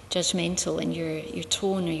judgmental in your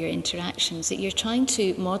tone or your interactions, that you're trying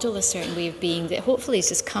to model a certain way of being that hopefully is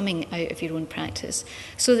just coming out of your own practice,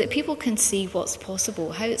 so that people can see what's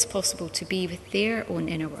possible, how it's possible to be with their own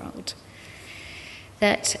inner world.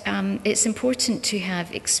 That it's important to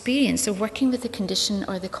have experience of working with the condition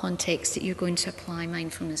or the context that you're going to apply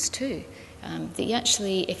mindfulness to. That you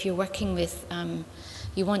actually, if you're working with,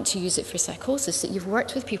 you want to use it for psychosis, that you've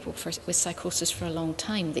worked with people with psychosis for a long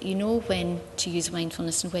time, that you know when to use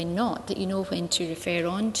mindfulness and when not, that you know when to refer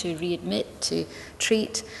on, to readmit, to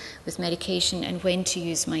treat with medication, and when to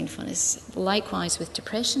use mindfulness. Likewise with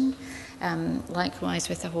depression, likewise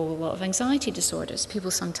with a whole lot of anxiety disorders.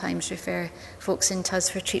 People sometimes refer folks into us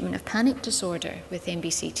for treatment of panic disorder with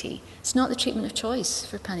MBCT. It's not the treatment of choice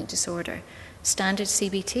for panic disorder. Standard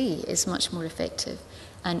CBT is much more effective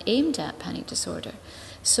and aimed at panic disorder.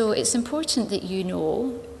 So it's important that you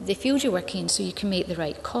know the field you're working in so you can make the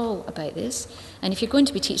right call about this. And if you're going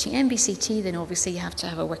to be teaching MBCT, then obviously you have to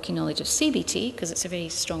have a working knowledge of CBT, because it's a very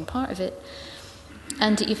strong part of it,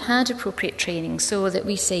 and that you've had appropriate training. So that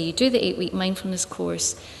we say you do the 8-week mindfulness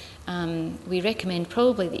course. We recommend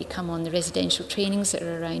probably that you come on the residential trainings that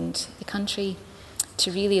are around the country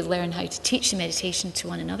to really learn how to teach the meditation to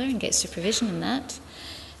one another and get supervision in that.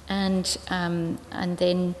 And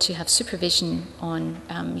then to have supervision on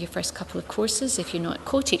your first couple of courses if you're not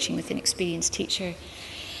co-teaching with an experienced teacher.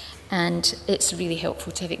 And it's really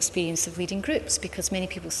helpful to have experience of leading groups, because many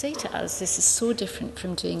people say to us, this is so different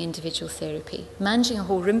from doing individual therapy. Managing a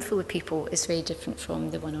whole room full of people is very different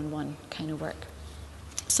from the one-on-one kind of work.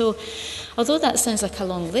 So, although that sounds like a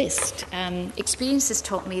long list, experience has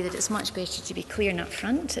taught me that it's much better to be clear and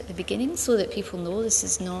upfront at the beginning, so that people know this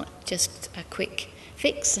is not just a quick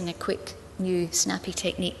fix and a quick new snappy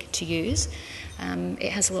technique to use.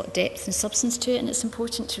 It has a lot of depth and substance to it, and it's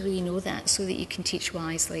important to really know that so that you can teach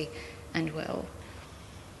wisely and well.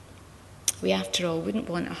 We, after all, wouldn't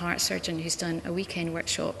want a heart surgeon who's done a weekend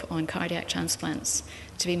workshop on cardiac transplants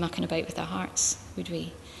to be mucking about with their hearts, would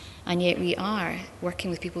we? And yet we are working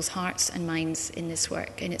with people's hearts and minds in this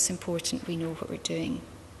work, and it's important we know what we're doing.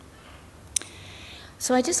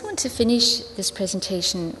 So I just want to finish this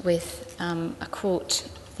presentation with a quote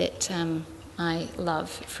that I love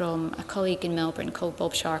from a colleague in Melbourne called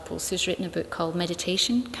Bob Sharples, who's written a book called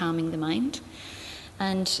Meditation, Calming the Mind.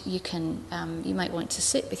 And you might want to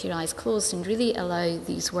sit with your eyes closed and really allow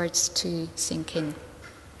these words to sink in.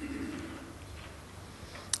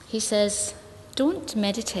 He says, "Don't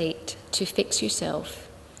meditate to fix yourself,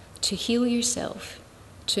 to heal yourself,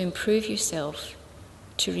 to improve yourself,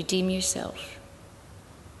 to redeem yourself.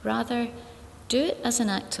 Rather, do it as an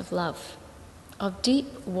act of love, of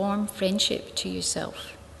deep, warm friendship to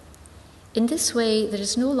yourself. In this way, there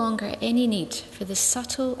is no longer any need for the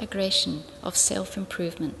subtle aggression of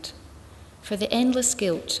self-improvement. for the endless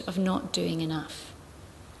guilt of not doing enough.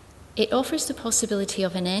 It offers the possibility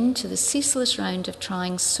of an end to the ceaseless round of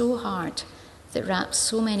trying so hard that wraps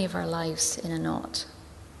so many of our lives in a knot.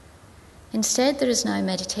 Instead, there is now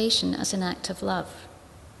meditation as an act of love.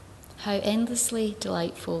 How endlessly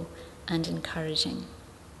delightful and encouraging.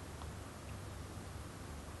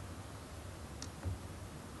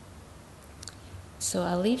 So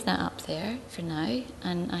I'll leave that up there for now,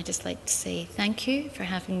 and I'd just like to say thank you for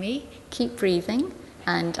having me. Keep breathing,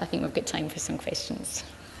 and I think we've got time for some questions.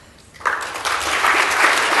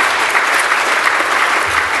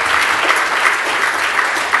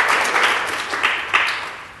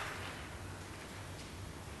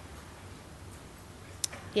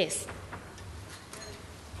 Yes.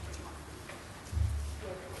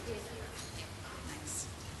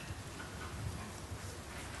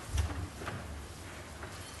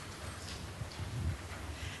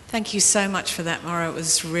 Thank you so much for that, Maura. It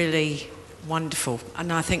was really wonderful.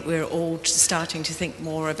 And I think we're all starting to think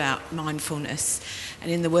more about mindfulness.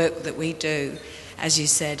 And in the work that we do, as you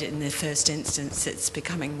said, in the first instance, it's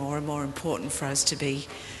becoming more and more important for us to be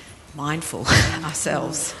mindful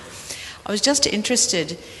ourselves. I was just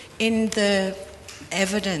interested in the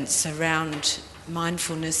evidence around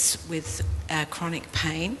mindfulness with chronic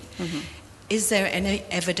pain. Mm-hmm. Is there any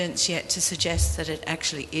evidence yet to suggest that it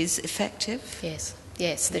actually is effective?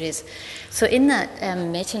 Yes, there is. So in that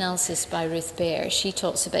meta-analysis by Ruth Baer, she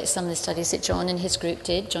talks about some of the studies that John and his group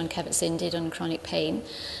did, John Kabat-Zinn did on chronic pain.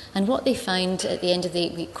 And what they found at the end of the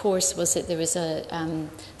 8-week course was that there was a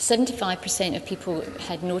 75% of people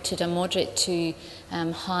had noted a moderate to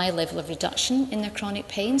high level of reduction in their chronic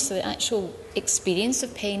pain. So the actual experience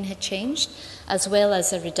of pain had changed, as well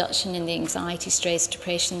as a reduction in the anxiety, stress,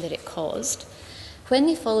 depression that it caused. When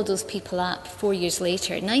they followed those people up 4 years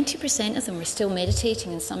later, 90% of them were still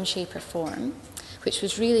meditating in some shape or form, which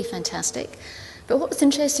was really fantastic. But what was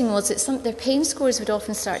interesting was that their pain scores would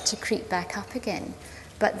often start to creep back up again,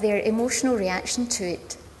 but their emotional reaction to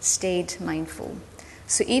it stayed mindful.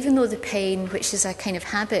 So even though the pain, which is a kind of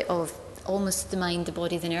habit of almost the mind, the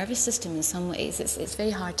body, the nervous system in some ways, it's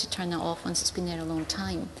very hard to turn that off once it's been there a long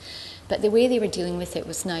time. But the way they were dealing with it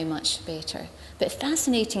was now much better. But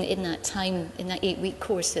fascinating in that time, in that 8-week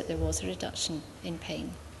course, that there was a reduction in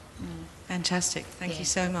pain. Fantastic. Thank you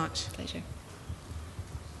so much. Pleasure.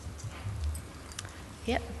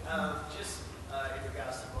 Yep. Just in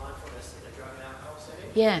regards to mindfulness in a drug and alcohol setting.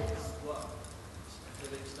 Yeah. What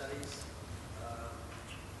living studies?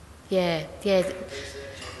 Yeah. Research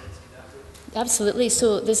evidence conducted? Absolutely.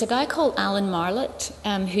 So there's a guy called Alan Marlett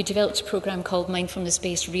who developed a program called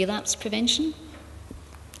Mindfulness-Based Relapse Prevention.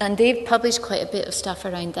 And they've published quite a bit of stuff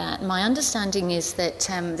around that. My understanding is that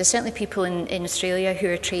there's certainly people in Australia who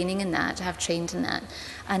are training in that, have trained in that.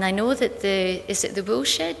 And I know that is it the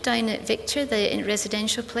Woolshed down at Victor, the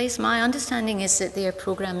residential place? My understanding is that their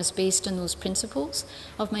program is based on those principles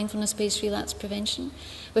of mindfulness-based relapse prevention.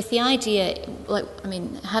 With the idea,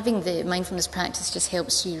 having the mindfulness practice just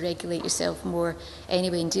helps you regulate yourself more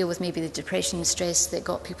anyway and deal with maybe the depression and stress that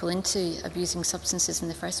got people into abusing substances in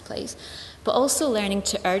the first place. But also learning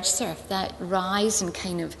to urge surf, that rise and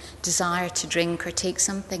kind of desire to drink or take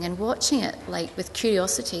something, and watching it like with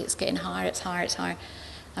curiosity. It's getting higher, it's higher, it's higher.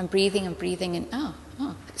 I'm breathing, and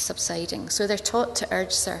it's subsiding. So they're taught to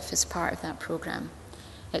urge surf as part of that program.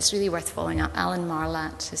 It's really worth following up. Alan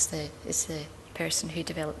Marlatt is the person who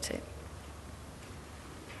developed it.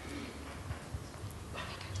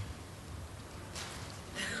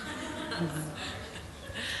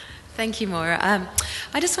 Thank you, Maura.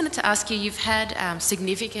 I just wanted to ask you, you've had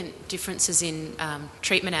significant differences in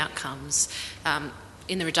treatment outcomes,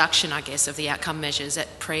 in the reduction, I guess, of the outcome measures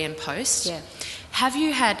at pre and post. Yeah.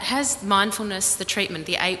 Has mindfulness, the treatment,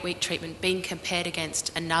 the 8-week treatment, been compared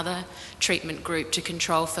against another treatment group to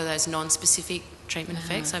control for those non-specific treatment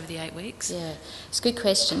effects over the 8 weeks? Yeah, it's a good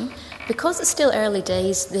question. Because it's still early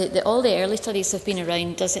days, all the early studies have been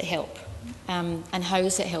around, does it help? And how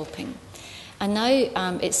is it helping? And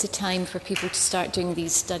now it's the time for people to start doing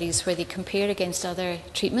these studies where they compare against other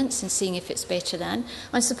treatments and seeing if it's better than.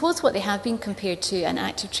 I suppose what they have been compared to an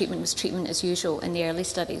active treatment was treatment as usual in the early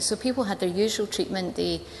studies. So people had their usual treatment,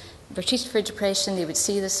 they were treated for depression, they would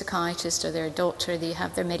see the psychiatrist or their doctor, they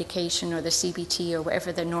have their medication or their CBT or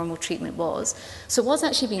whatever their normal treatment was. So it was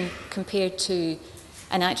actually being compared to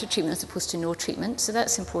an active treatment as opposed to no treatment, so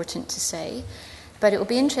that's important to say. But it will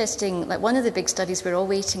be interesting, like one of the big studies we're all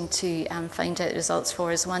waiting to find out the results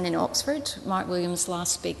for is one in Oxford, Mark Williams'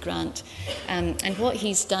 last big grant. And what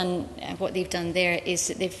he's done, what they've done there is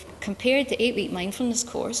that they've compared the 8-week mindfulness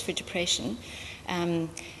course for depression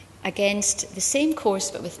against the same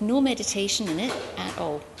course but with no meditation in it at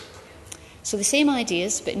all. So the same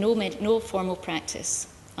ideas, but no formal practice,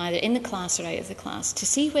 either in the class or out of the class, to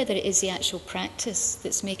see whether it is the actual practice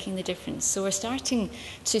that's making the difference. So we're starting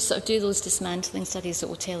to sort of do those dismantling studies that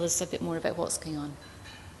will tell us a bit more about what's going on.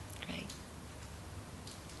 Great.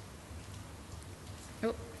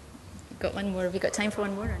 Oh, we've got one more. Have we got time for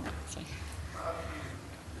one more or not? Sorry.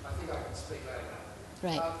 I think I can speak later.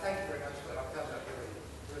 Right. Thank you very much for that. I found that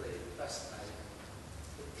really fascinating.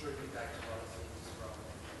 It drew me back to a lot of things from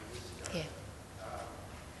years ago. Yeah.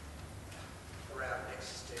 Around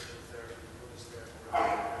existential therapy, Buddhist therapy,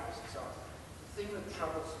 and so on. The thing that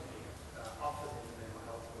troubles me often in the mental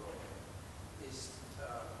health world is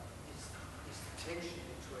the tension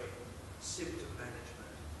between symptom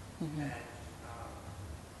management and,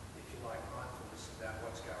 if you like, mindfulness about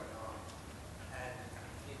what's going on. And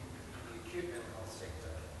in the acute mental health sector,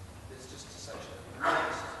 there's just such an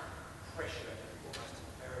enormous pressure, almost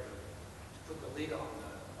imperative, to put the lid on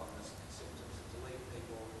the symptoms and to leave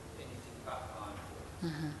people anything but mindful.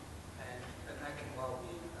 And that can well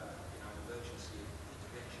be an emergency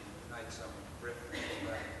intervention. You made some reference to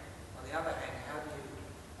that. On the other hand, how do you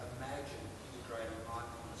imagine integrating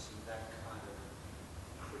mindfulness in that kind of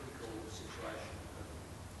critical situation of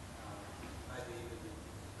maybe even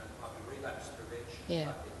it might be relapse prevention,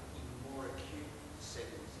 but in more acute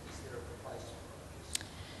settings, is there a place for this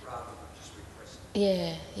rather than just repressing?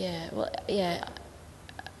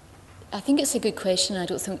 I think it's a good question. I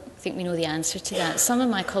don't think we know the answer to that. Some of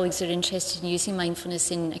my colleagues are interested in using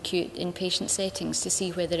mindfulness in acute inpatient settings to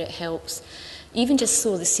see whether it helps, even just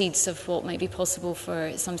sow the seeds of what might be possible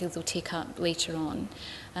for something they'll take up later on.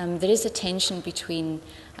 There is a tension between,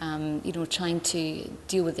 trying to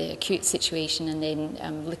deal with the acute situation and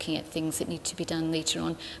then looking at things that need to be done later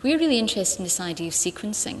on. We're really interested in this idea of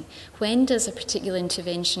sequencing. When does a particular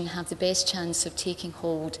intervention have the best chance of taking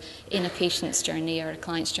hold in a patient's journey or a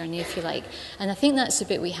client's journey, if you like? And I think that's the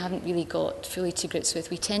bit we haven't really got fully to grips with.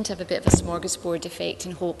 We tend to have a bit of a smorgasbord effect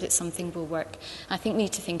and hope that something will work. I think we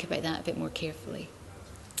need to think about that a bit more carefully.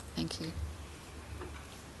 Thank you.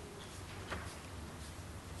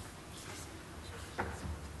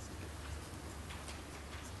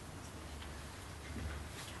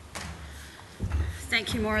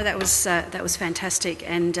 Thank you, Maura. That was fantastic,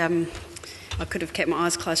 and I could have kept my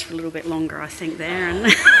eyes closed for a little bit longer, I think, there.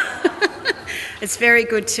 And it's very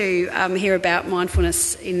good to hear about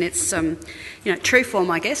mindfulness in its true form,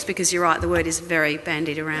 I guess, because you're right, the word is very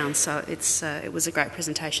bandied around. So it was a great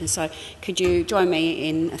presentation. So could you join me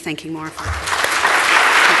in thanking Maura for that?